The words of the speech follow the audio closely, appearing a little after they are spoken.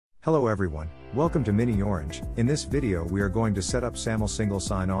Hello everyone, welcome to Mini Orange. In this video we are going to set up SAML Single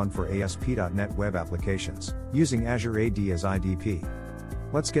Sign-On for ASP.NET Web Applications, using Azure AD as IDP.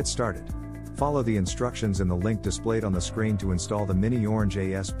 Let's get started. Follow the instructions in the link displayed on the screen to install the Mini Orange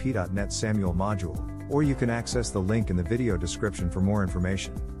ASP.NET SAML module, or you can access the link in the video description for more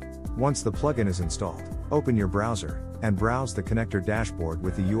information. Once the plugin is installed, open your browser, and browse the connector dashboard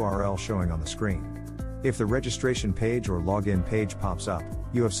with the URL showing on the screen. If the registration page or login page pops up,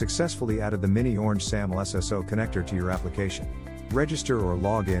 you have successfully added the Mini Orange SAML SSO connector to your application. Register or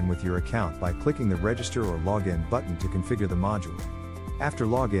log in with your account by clicking the Register or Login button to configure the module. After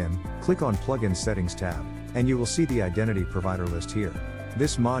login, click on Plugin Settings tab, and you will see the identity provider list here.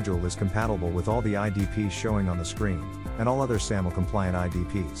 This module is compatible with all the IDPs showing on the screen, and all other SAML-compliant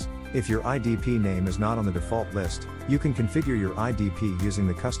IDPs. If your IDP name is not on the default list, you can configure your IDP using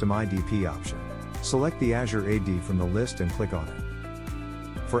the Custom IDP option. Select the Azure AD from the list and click on it.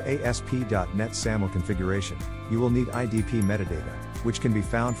 For ASP.NET SAML configuration, you will need IDP metadata, which can be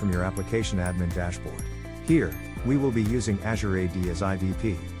found from your application admin dashboard. Here, we will be using Azure AD as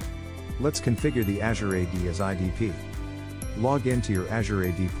IDP. Let's configure the Azure AD as IDP. Log into your Azure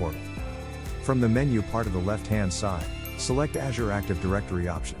AD portal. From the menu part of the left-hand side, select Azure Active Directory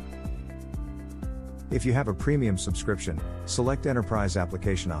option. If you have a premium subscription, select Enterprise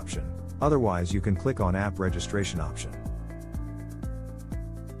Application option. Otherwise, you can click on App Registration option.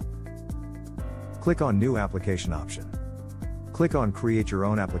 Click on New Application option. Click on Create Your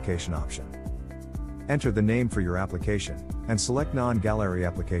Own Application option. Enter the name for your application, and select Non-Gallery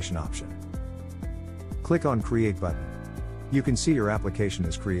Application option. Click on Create button. You can see your application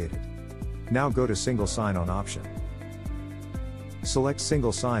is created. Now go to Single Sign-On option. Select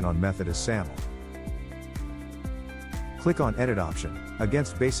Single Sign-On method as SAML. Click on Edit option,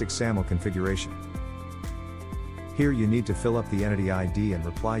 against basic SAML configuration. Here you need to fill up the entity ID and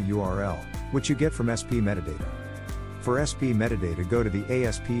reply URL, which you get from SP metadata. For SP metadata, go to the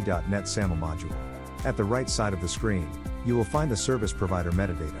ASP.NET SAML module. At the right side of the screen, you will find the service provider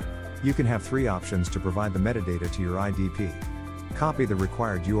metadata. You can have 3 options to provide the metadata to your IDP. Copy the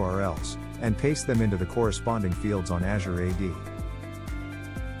required URLs, and paste them into the corresponding fields on Azure AD.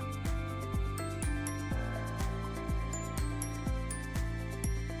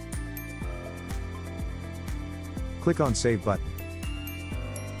 Click on Save button.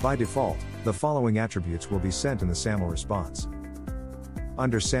 By default, the following attributes will be sent in the SAML response.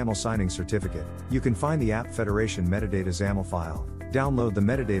 Under SAML Signing Certificate, you can find the App Federation Metadata XAML file. Download the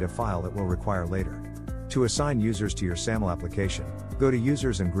metadata file it will require later. To assign users to your SAML application, go to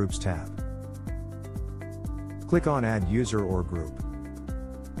Users and Groups tab. Click on Add User or Group.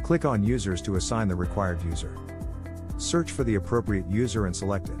 Click on Users to assign the required user. Search for the appropriate user and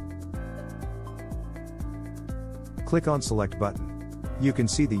select it. Click on Select button. You can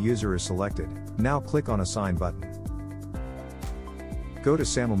see the user is selected. Now click on Assign button. Go to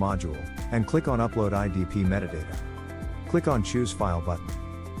SAML module, and click on Upload IDP metadata. Click on Choose File button.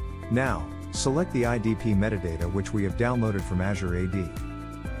 Now, select the IDP metadata which we have downloaded from Azure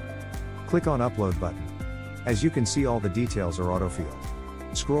AD. Click on Upload button. As you can see, all the details are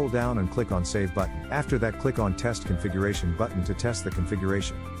autofilled. Scroll down and click on Save button. After that, click on Test Configuration button to test the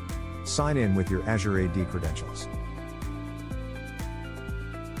configuration. Sign in with your Azure AD credentials.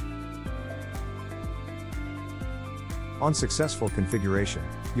 On successful configuration,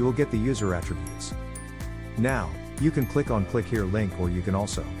 you will get the user attributes. Now, you can click on Click Here link, or you can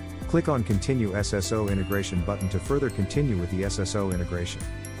also click on Continue SSO Integration button to further continue with the SSO integration.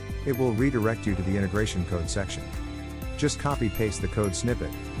 It will redirect you to the integration code section. Just copy-paste the code snippet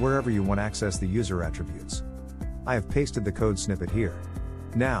wherever you want to access the user attributes. I have pasted the code snippet here.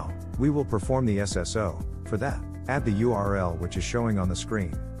 Now, we will perform the SSO. For that, add the URL which is showing on the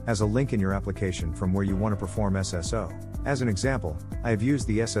screen as a link in your application from where you want to perform SSO. As an example, I have used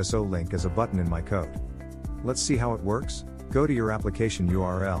the SSO link as a button in my code. Let's see how it works. Go to your application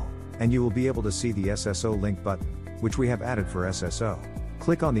URL, and you will be able to see the SSO link button, which we have added for SSO.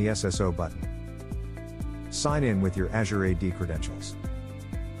 Click on the SSO button. Sign in with your Azure AD credentials.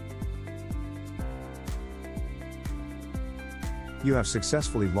 You have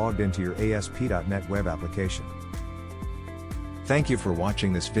successfully logged into your ASP.NET web application. Thank you for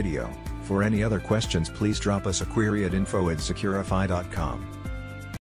watching this video. For any other questions, please drop us a query at info@securify.com.